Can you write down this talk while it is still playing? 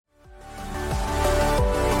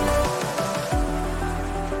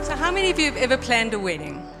How many of you have ever planned a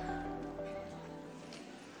wedding?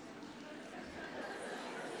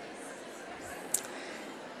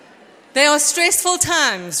 They are stressful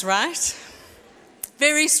times, right?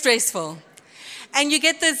 Very stressful. And you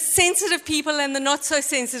get the sensitive people and the not so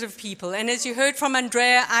sensitive people. And as you heard from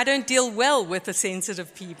Andrea, I don't deal well with the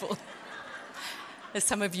sensitive people, as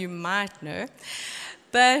some of you might know.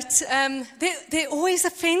 But there are always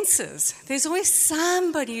offenses. There's always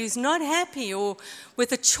somebody who's not happy or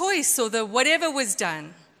with a choice or the whatever was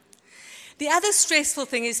done. The other stressful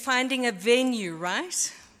thing is finding a venue,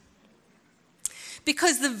 right?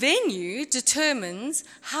 Because the venue determines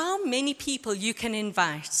how many people you can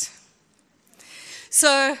invite.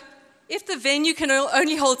 So if the venue can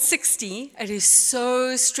only hold 60, it is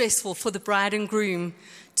so stressful for the bride and groom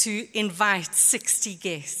to invite 60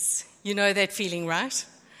 guests. You know that feeling, right?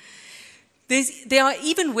 There are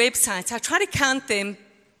even websites, I try to count them,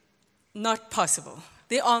 not possible.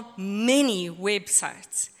 There are many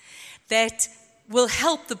websites that will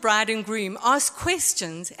help the bride and groom ask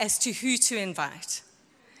questions as to who to invite.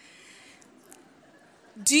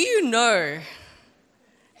 Do you know,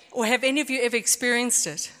 or have any of you ever experienced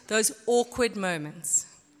it, those awkward moments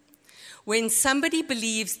when somebody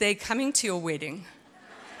believes they're coming to your wedding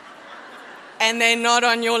and they're not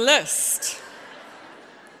on your list?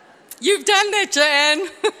 You've done that, Joanne.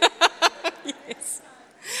 Yes.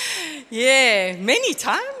 Yeah, many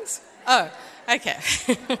times. Oh, okay.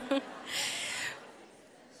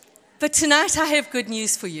 But tonight I have good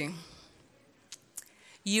news for you.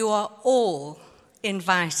 You are all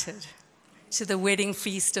invited to the wedding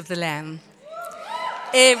feast of the Lamb.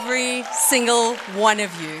 Every single one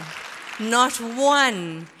of you. Not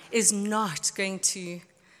one is not going to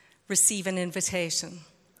receive an invitation.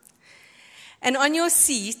 And on your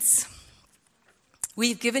seats,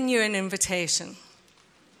 we've given you an invitation.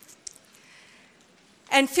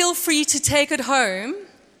 And feel free to take it home.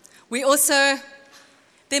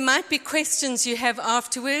 There might be questions you have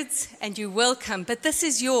afterwards, and you're welcome, but this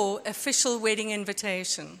is your official wedding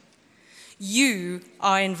invitation. You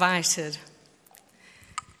are invited.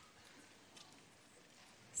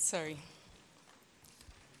 Sorry.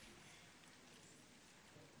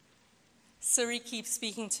 Siri keeps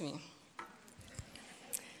speaking to me.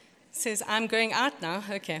 Says, I'm going out now.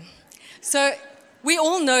 Okay. So we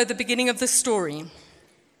all know the beginning of the story.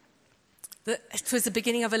 It was the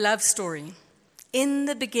beginning of a love story. In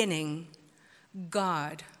the beginning,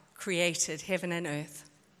 God created heaven and earth.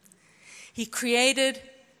 He created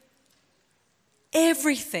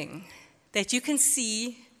everything that you can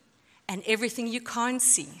see and everything you can't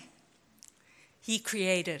see. He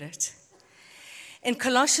created it. And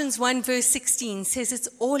Colossians 1 verse 16 says it's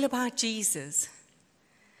all about Jesus.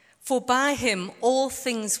 For by him all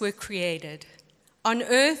things were created, on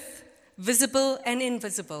earth, visible and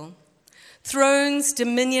invisible. Thrones,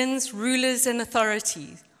 dominions, rulers, and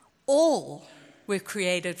authorities, all were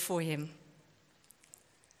created for him.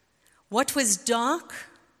 What was dark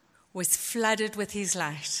was flooded with his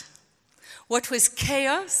light. What was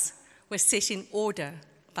chaos was set in order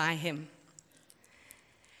by him.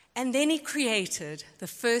 And then he created the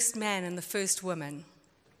first man and the first woman.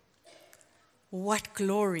 What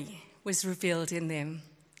glory was revealed in them.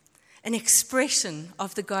 An expression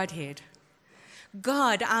of the Godhead.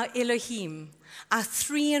 God, our Elohim, our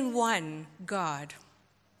three-in-one God,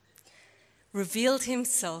 revealed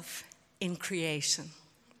himself in creation.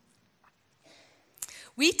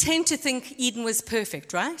 We tend to think Eden was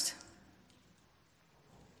perfect, right?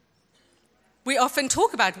 We often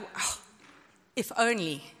talk about, if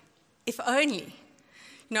only. You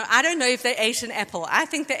know, I don't know if they ate an apple. I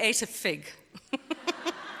think they ate a fig.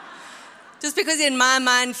 Just because in my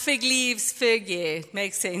mind, fig leaves, fig, yeah,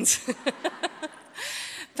 makes sense.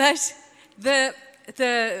 But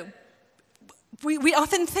we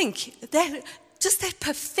often think that just that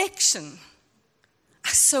perfection, I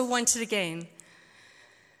so want it again.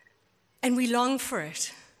 And we long for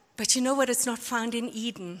it. But you know what? It's not found in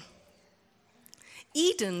Eden.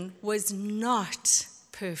 Eden was not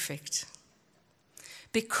perfect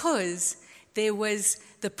because there was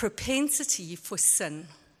the propensity for sin.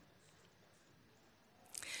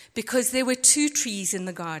 Because there were two trees in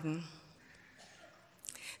the garden.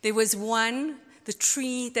 There was one, the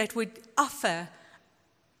tree that would offer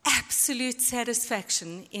absolute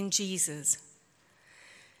satisfaction in Jesus.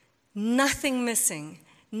 Nothing missing.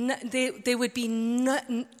 There would be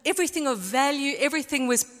everything of value, everything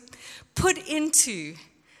was put into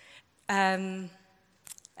that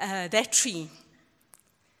tree.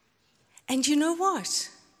 And you know what?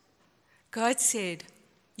 God said,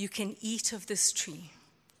 you can eat of this tree.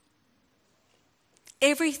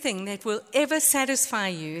 Everything that will ever satisfy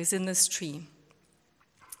you is in this tree.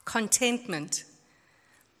 Contentment.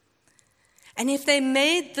 And if they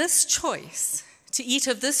made this choice to eat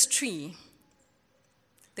of this tree,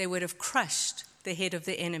 they would have crushed the head of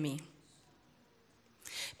the enemy.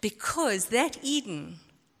 Because that Eden,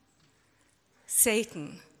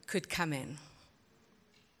 Satan could come in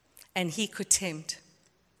and he could tempt.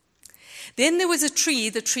 Then there was a tree,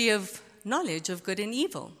 the tree of knowledge of good and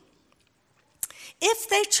evil. If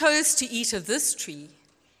they chose to eat of this tree,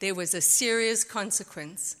 there was a serious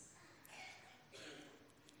consequence.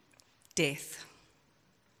 Death.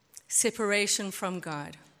 Separation from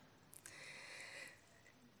God.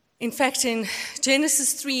 In fact, in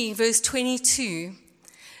Genesis 3, verse 22,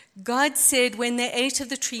 God said when they ate of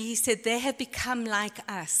the tree, he said, they have become like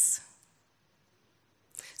us.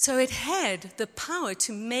 So it had the power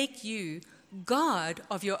to make you God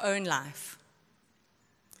of your own life.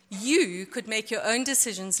 You could make your own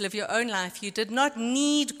decisions, live your own life. You did not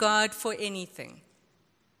need God for anything.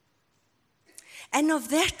 And of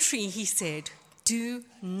that tree, he said, do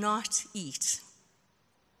not eat.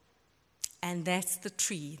 And that's the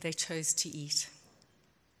tree they chose to eat.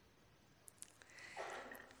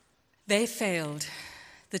 They failed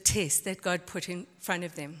the test that God put in front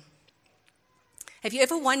of them. Have you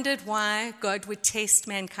ever wondered why God would test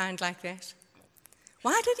mankind like that?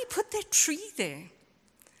 Why did he put that tree there?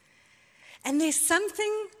 And there's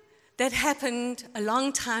something that happened a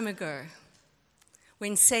long time ago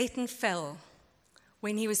when Satan fell,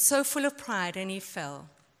 when he was so full of pride and he fell.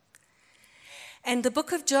 And the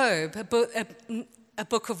book of Job, a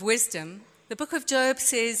book of wisdom, the book of Job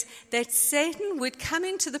says that Satan would come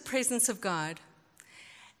into the presence of God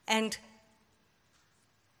and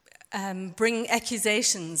bring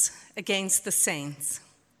accusations against the saints.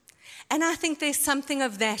 And I think there's something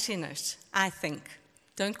of that in it, I think.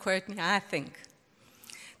 Don't quote me, I think.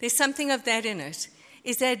 There's something of that in it,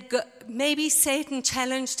 is that maybe Satan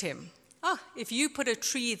challenged him. Oh, if you put a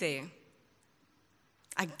tree there,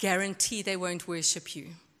 I guarantee they won't worship you.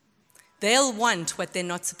 They'll want what they're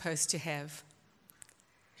not supposed to have.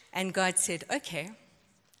 And God said, okay,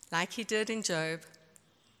 like he did in Job,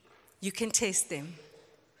 you can test them.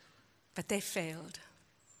 But they failed.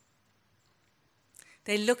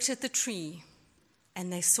 They looked at the tree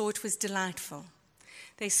and they saw it was delightful.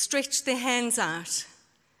 They stretched their hands out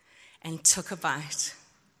and took a bite.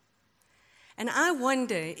 And I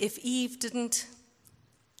wonder if Eve didn't,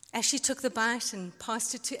 as she took the bite and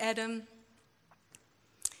passed it to Adam,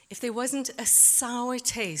 if there wasn't a sour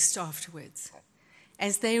taste afterwards,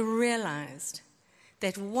 as they realized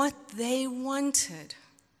that what they wanted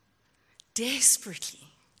desperately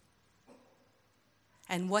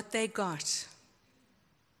and what they got,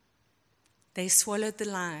 they swallowed the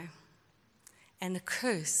lie and a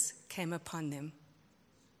curse came upon them.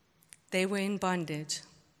 They were in bondage.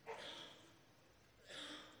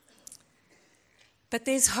 But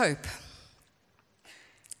there's hope.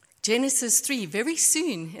 Genesis 3, very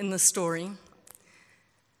soon in the story,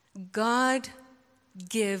 God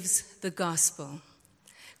gives the gospel.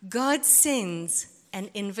 God sends an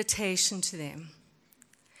invitation to them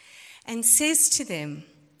and says to them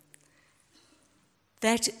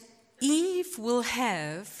that Eve will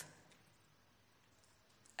have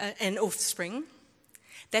an offspring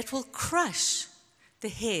that will crush the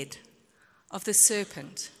head of the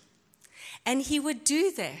serpent. And he would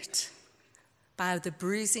do that by the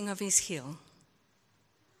bruising of his heel.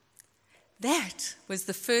 That was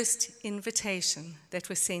the first invitation that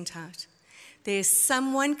was sent out. There's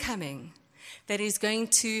someone coming that is going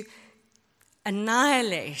to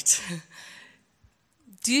annihilate,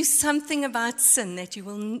 do something about sin that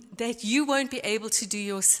you won't be able to do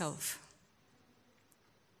yourself.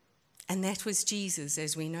 And that was Jesus,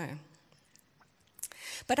 as we know.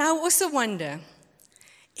 But I also wonder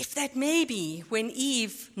if that maybe when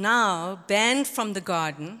Eve, now banned from the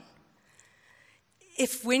garden,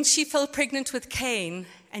 if when she fell pregnant with Cain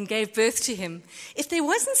and gave birth to him, if there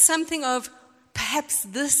wasn't something of, perhaps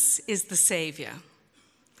this is the Savior.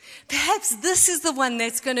 Perhaps this is the one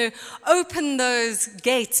that's going to open those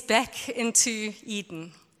gates back into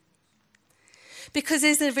Eden. Because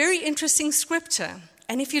there's a very interesting scripture.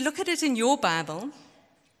 And if you look at it in your Bible,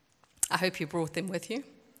 I hope you brought them with you.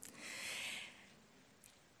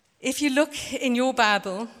 If you look in your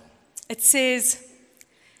Bible, it says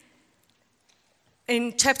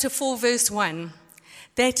in chapter 4, verse 1,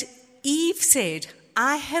 that Eve said,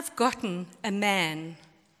 I have gotten a man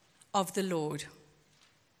of the Lord.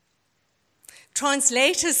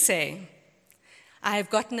 Translators say, I have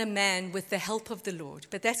gotten a man with the help of the Lord.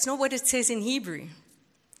 But that's not what it says in Hebrew.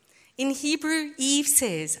 In Hebrew, Eve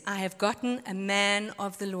says, I have gotten a man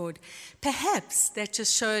of the Lord. Perhaps that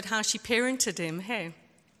just showed how she parented him, hey?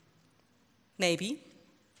 Maybe.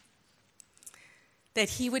 That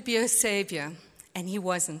he would be her savior, and he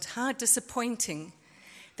wasn't. How disappointing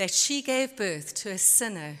that she gave birth to a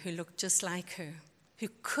sinner who looked just like her, who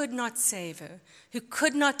could not save her, who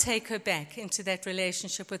could not take her back into that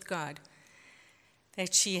relationship with God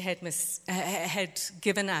that she had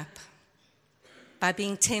given up by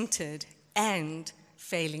being tempted and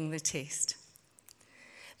failing the test.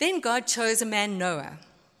 Then God chose a man, Noah.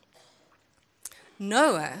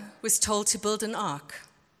 Noah was told to build an ark.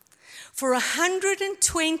 For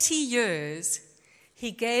 120 years,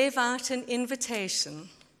 he gave out an invitation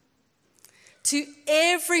to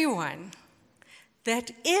everyone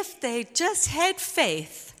that if they just had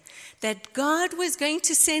faith that God was going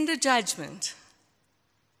to send a judgment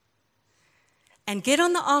and get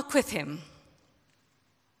on the ark with him,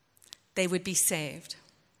 they would be saved.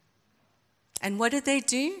 And what did they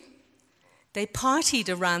do? They partied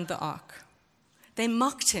around the ark. They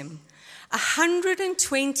mocked him.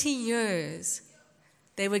 120 years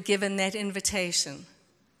they were given that invitation.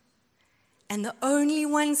 And the only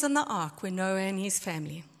ones on the ark were Noah and his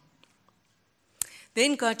family.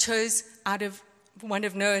 Then God chose out of one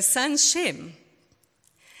of Noah's sons, Shem.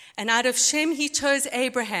 And out of Shem, he chose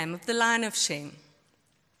Abraham, of the line of Shem.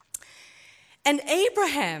 And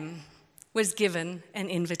Abraham was given an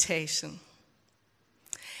invitation.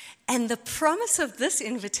 And the promise of this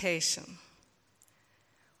invitation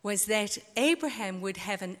was that Abraham would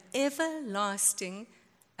have an everlasting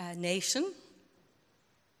nation.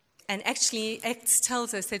 And actually, Acts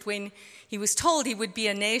tells us that when he was told he would be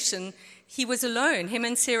a nation, he was alone. Him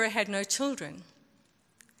and Sarah had no children.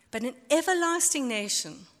 But an everlasting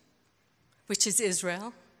nation, which is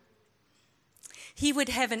Israel. He would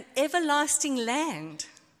have an everlasting land,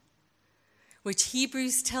 which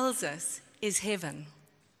Hebrews tells us is heaven.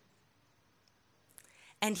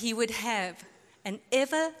 And he would have an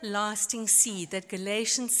everlasting seed that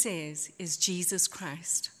Galatians says is Jesus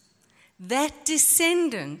Christ. That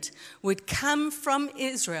descendant would come from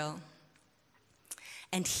Israel,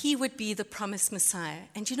 and he would be the promised Messiah.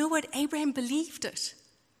 And you know what? Abraham believed it.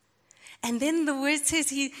 And then the word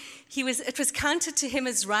says it was counted to him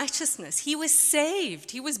as righteousness. He was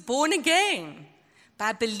saved. He was born again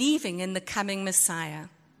by believing in the coming Messiah.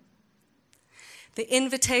 The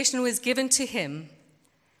invitation was given to him,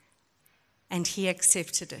 and he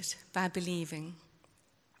accepted it by believing.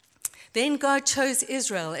 Then God chose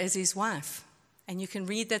Israel as his wife. And you can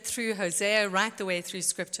read that through Hosea right the way through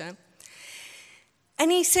Scripture.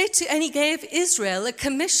 And he gave Israel a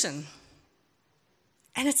commission.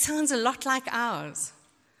 And it sounds a lot like ours.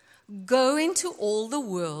 Go into all the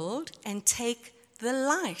world and take the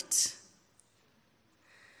light.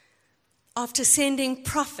 After sending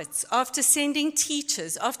prophets, after sending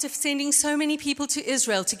teachers, after sending so many people to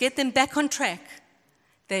Israel to get them back on track,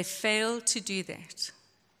 they failed to do that.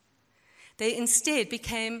 They instead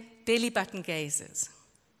became belly button gazers.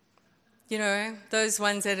 You know, those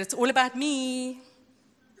ones that it's all about me.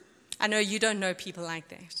 I know you don't know people like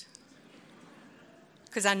that,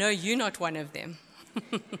 because I know you're not one of them.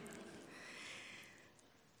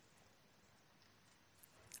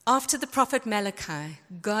 After the prophet Malachi,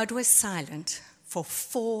 God was silent for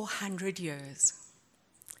 400 years.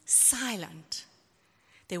 Silent.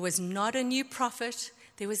 There was not a new prophet.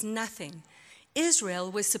 There was nothing. Israel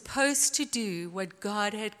was supposed to do what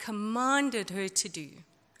God had commanded her to do.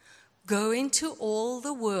 Go into all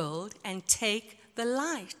the world and take the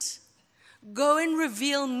light. Go and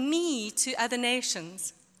reveal me to other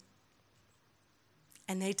nations.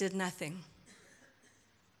 And they did nothing.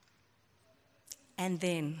 And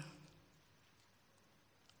then,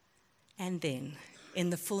 in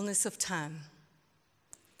the fullness of time,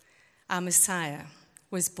 our Messiah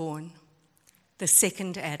was born, the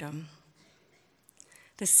second Adam.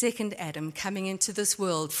 The second Adam coming into this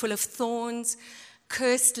world full of thorns,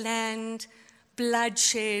 cursed land,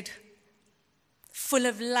 bloodshed, full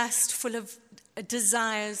of lust, full of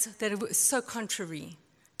desires that were so contrary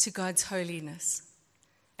to God's holiness.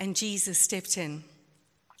 And Jesus stepped in.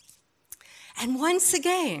 And once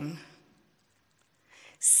again,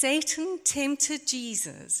 Satan tempted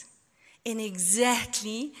Jesus in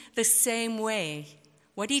exactly the same way.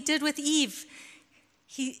 What he did with Eve,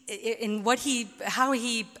 how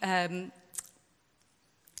he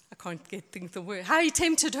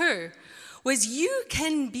tempted her was, you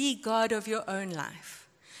can be God of your own life.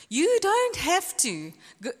 You don't have to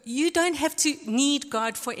need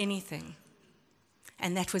God for anything.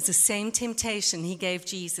 And that was the same temptation he gave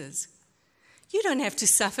Jesus. You don't have to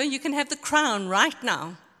suffer. You can have the crown right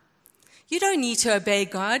now. You don't need to obey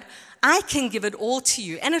God. I can give it all to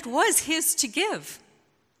you. And it was his to give.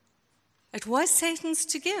 It was Satan's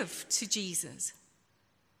to give to Jesus.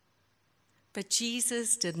 But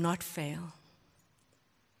Jesus did not fail.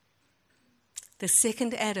 The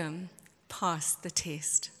second Adam passed the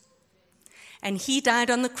test. And he died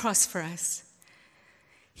on the cross for us.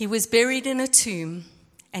 He was buried in a tomb,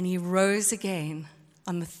 and he rose again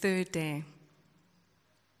on the third day.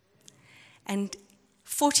 And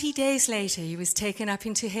 40 days later, he was taken up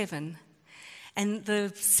into heaven. And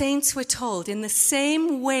the saints were told, in the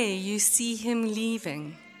same way you see him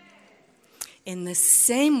leaving, in the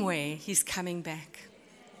same way he's coming back.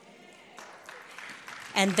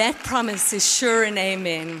 And that promise is sure and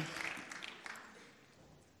amen.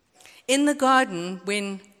 In the garden,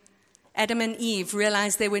 when Adam and Eve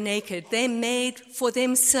realized they were naked, they made for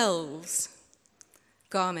themselves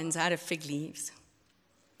garments out of fig leaves.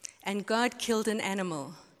 And God killed an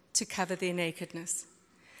animal to cover their nakedness.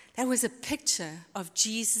 That was a picture of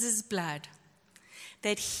Jesus' blood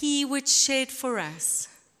that he would shed for us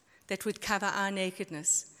that would cover our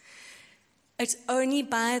nakedness. It's only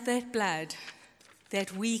by that blood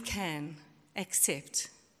that we can accept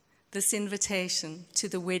this invitation to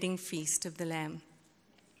the wedding feast of the Lamb.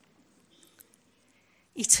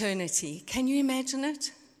 Eternity. Can you imagine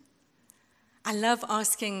it? I love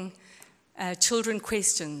asking children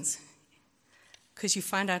questions because you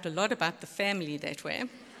find out a lot about the family that way.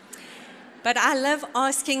 But I love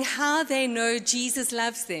asking how they know Jesus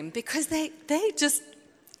loves them because there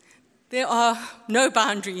are no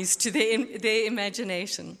boundaries to their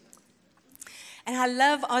imagination. And I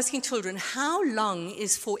love asking children, how long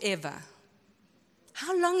is forever?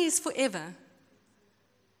 How long is forever?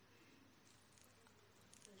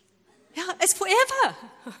 Yeah, it's forever.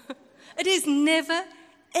 It is never,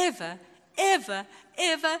 ever, ever,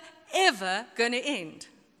 ever, ever going to end.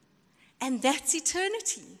 And that's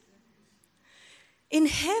eternity. In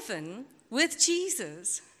heaven with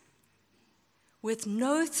Jesus, with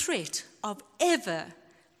no threat of ever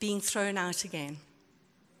being thrown out again.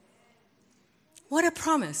 What a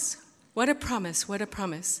promise, what a promise, what a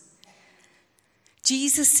promise.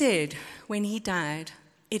 Jesus said when he died,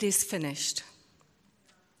 it is finished.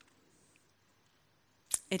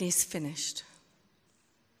 It is finished.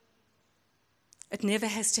 It never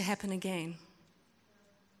has to happen again.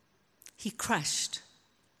 He crushed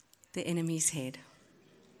the enemy's head.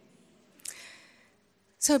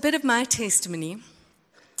 So a bit of my testimony.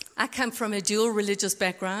 I come from a dual religious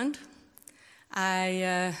background.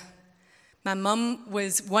 My mom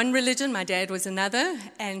was one religion, my dad was another,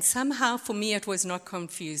 and somehow for me it was not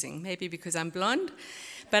confusing. Maybe because I'm blonde,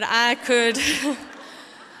 but I kind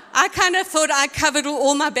of thought I covered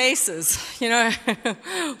all my bases,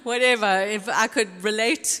 whatever. If I could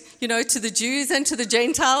relate, to the Jews and to the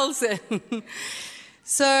Gentiles.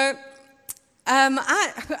 So, when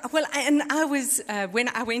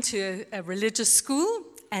I went to a religious school,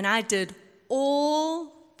 and I did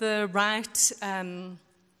all the right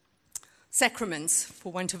sacraments, for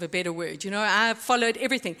want of a better word. I followed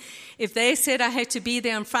everything. If they said I had to be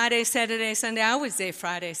there on Friday, Saturday, Sunday, I was there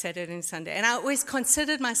Friday, Saturday, and Sunday. And I always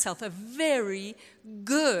considered myself a very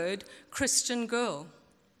good Christian girl.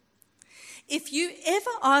 If you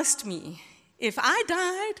ever asked me, if I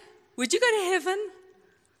died, would you go to heaven?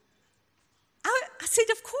 I said,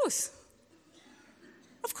 of course.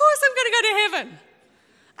 Of course I'm going to go to heaven.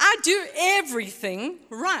 I do everything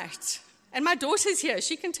right. And my daughter's here,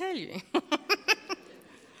 she can tell you.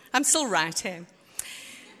 I'm still right here.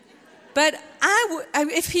 But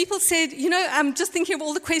if people said, I'm just thinking of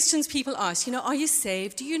all the questions people ask, are you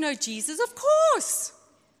saved? Do you know Jesus? Of course.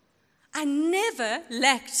 I never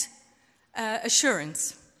lacked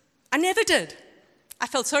assurance. I never did. I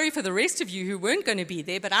felt sorry for the rest of you who weren't going to be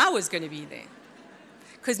there, but I was going to be there.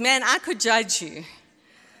 Because, man, I could judge you.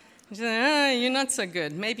 You're not so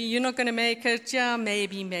good. Maybe you're not going to make it. Yeah,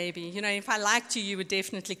 maybe. If I liked you, you were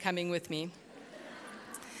definitely coming with me.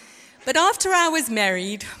 But after I was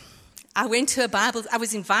married, I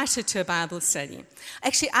was invited to a Bible study.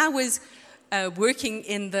 Actually, I was working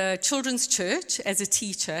in the children's church as a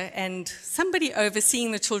teacher, and somebody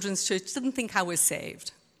overseeing the children's church didn't think I was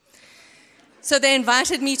saved. So they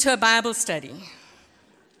invited me to a Bible study.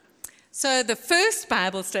 So the first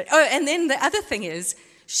Bible study, and then the other thing is,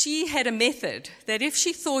 she had a method that if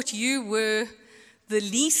she thought you were the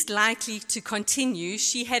least likely to continue,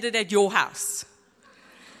 she had it at your house.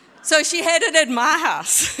 So she had it at my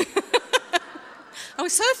house. I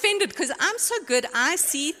was so offended because I'm so good, I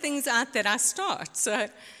see things out that I start. So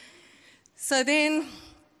then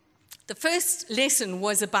the first lesson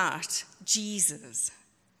was about Jesus,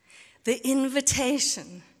 the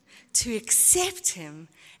invitation to accept him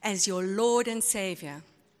as your Lord and Savior.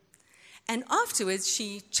 And afterwards,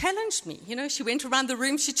 she challenged me. She went around the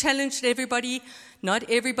room, she challenged everybody. Not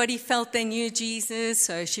everybody felt they knew Jesus,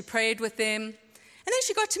 so she prayed with them. And then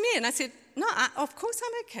she got to me, and I said, no, of course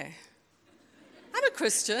I'm okay. I'm a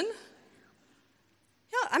Christian.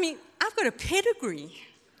 Yeah, I've got a pedigree.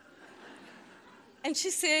 And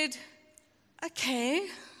she said, okay.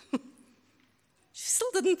 She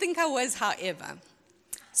still didn't think I was, however.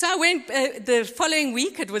 So I went, the following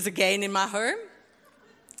week, it was again in my home.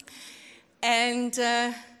 And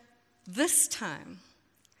this time,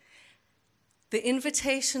 the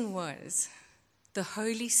invitation was the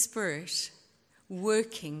Holy Spirit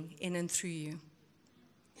working in and through you.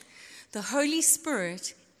 The Holy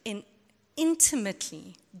Spirit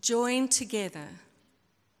intimately joined together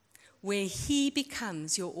where he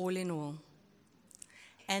becomes your all in all.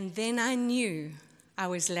 And then I knew I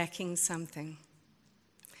was lacking something.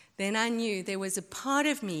 Then I knew there was a part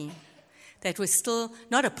of me that was still,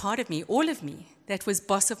 not a part of me, all of me, that was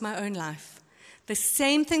boss of my own life. The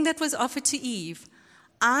same thing that was offered to Eve,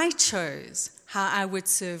 I chose how I would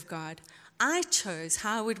serve God. I chose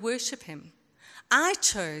how I would worship him. I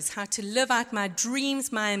chose how to live out my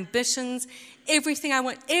dreams, my ambitions, everything I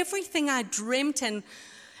want, everything I dreamt and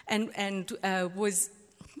was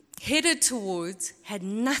headed towards had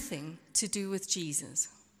nothing to do with Jesus.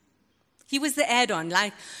 He was the add-on,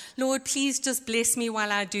 like, Lord, please just bless me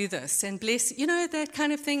while I do this. And bless, that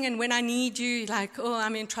kind of thing. And when I need you, like, oh,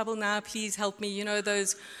 I'm in trouble now, please help me.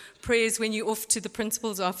 Those prayers when you're off to the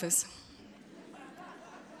principal's office.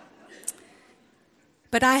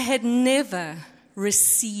 But I had never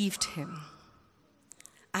received him.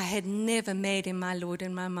 I had never made him my Lord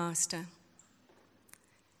and my Master.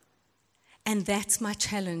 And that's my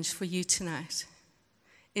challenge for you tonight.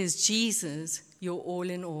 Is Jesus your all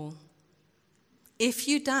in all? If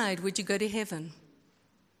you died, would you go to heaven?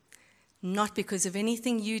 Not because of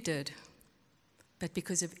anything you did, but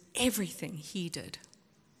because of everything he did.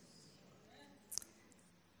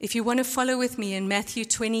 If you want to follow with me in Matthew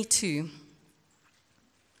 22,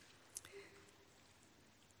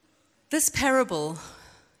 this parable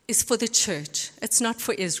is for the church. It's not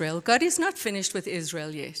for Israel. God is not finished with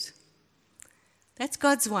Israel yet. That's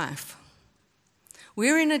God's wife.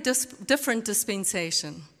 We're in a different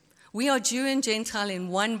dispensation. We are Jew and Gentile in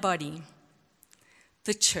one body,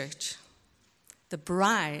 the church, the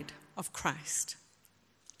bride of Christ.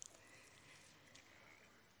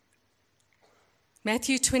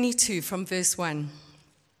 Matthew 22 from verse 1.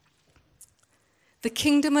 The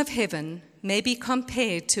kingdom of heaven may be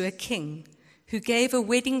compared to a king who gave a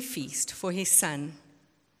wedding feast for his son.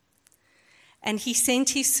 And he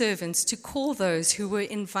sent his servants to call those who were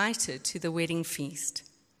invited to the wedding feast,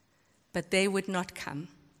 but they would not come.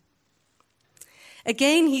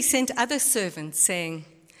 Again, he sent other servants, saying,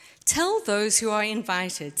 tell those who are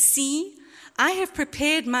invited, see, I have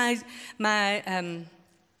prepared my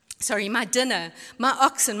dinner, my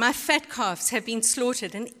oxen, my fat calves have been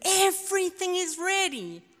slaughtered, and everything is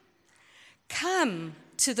ready. Come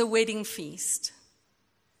to the wedding feast.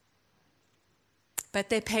 But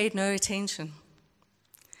they paid no attention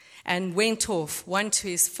and went off, one to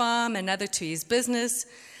his farm, another to his business,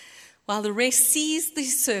 while the rest seized the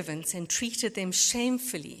servants and treated them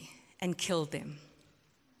shamefully and killed them.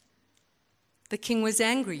 The king was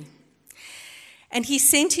angry, and he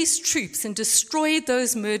sent his troops and destroyed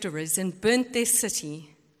those murderers and burnt their city.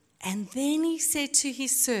 And then he said to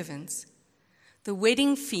his servants, the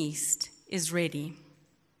wedding feast is ready,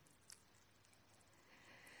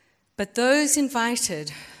 but those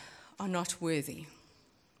invited are not worthy.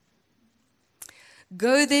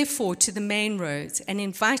 Go therefore to the main roads and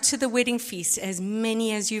invite to the wedding feast as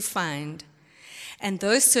many as you find. And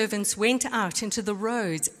those servants went out into the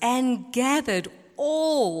roads and gathered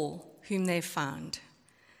all whom they found,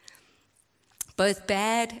 both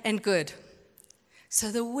bad and good. So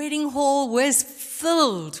the wedding hall was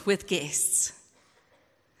filled with guests.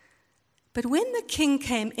 But when the king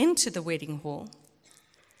came into the wedding hall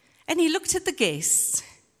and he looked at the guests,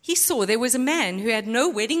 he saw there was a man who had no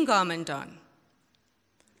wedding garment on.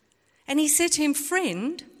 And he said to him,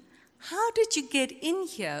 friend, how did you get in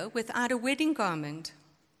here without a wedding garment?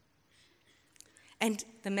 And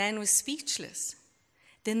the man was speechless.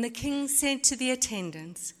 Then the king said to the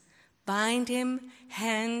attendants, bind him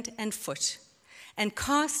hand and foot, and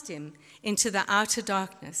cast him into the outer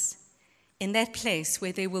darkness, in that place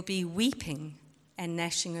where there will be weeping and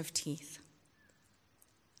gnashing of teeth.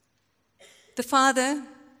 The Father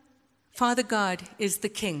God, is the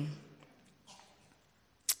king.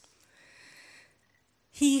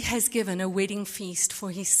 He has given a wedding feast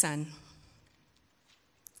for his son.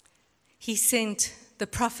 He sent the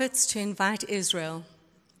prophets to invite Israel,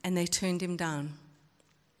 and they turned him down.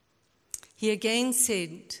 He again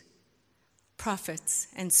sent prophets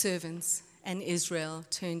and servants, and Israel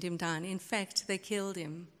turned him down. In fact, they killed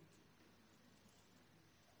him.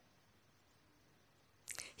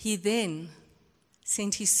 He then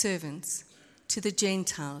sent his servants to the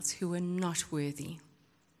Gentiles who were not worthy.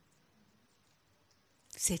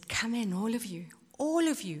 He said, "Come in, all of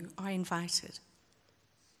you are invited."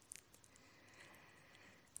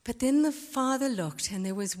 But then the Father looked, and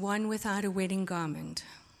there was one without a wedding garment.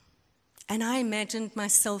 And I imagined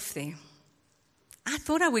myself there. I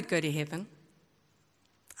thought I would go to heaven.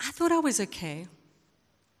 I thought I was okay.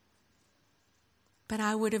 But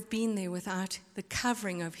I would have been there without the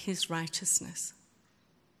covering of his righteousness,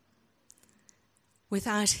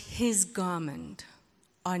 without his garment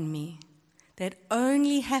on me. That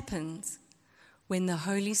only happens when the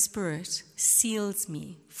Holy Spirit seals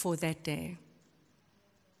me for that day.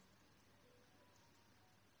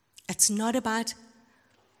 It's not about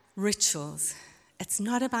rituals. It's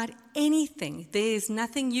not about anything. There's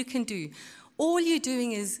nothing you can do. All you're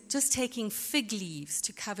doing is just taking fig leaves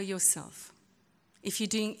to cover yourself if you're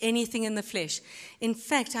doing anything in the flesh. In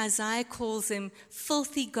fact, Isaiah calls them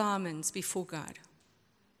filthy garments before God.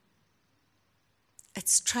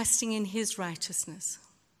 It's trusting in his righteousness.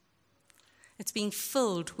 It's being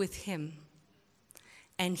filled with him.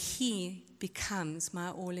 And he becomes my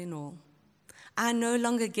all in all. I no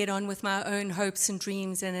longer get on with my own hopes and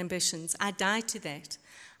dreams and ambitions. I die to that.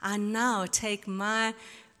 I now take my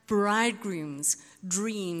bridegroom's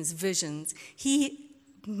dreams, visions.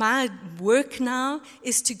 My work now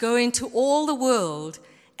is to go into all the world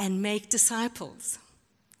and make disciples.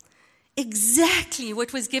 Exactly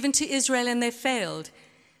what was given to Israel and they failed.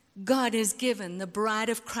 God has given the bride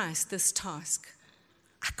of Christ this task.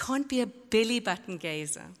 I can't be a belly button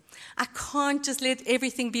gazer. I can't just let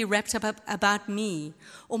everything be wrapped up about me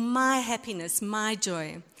or my happiness, my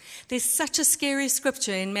joy. There's such a scary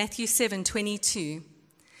scripture in Matthew 7:22.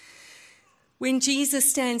 When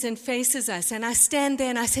Jesus stands and faces us, and I stand there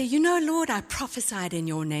and I say, Lord, I prophesied in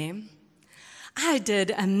your name. I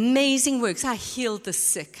did amazing works. I healed the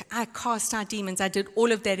sick. I cast out demons. I did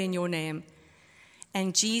all of that in your name.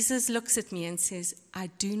 And Jesus looks at me and says, I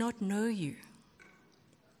do not know you.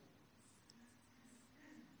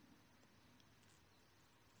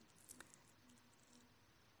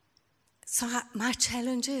 So my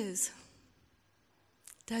challenge is,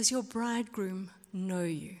 does your bridegroom know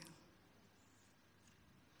you?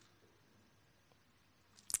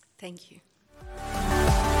 Thank you.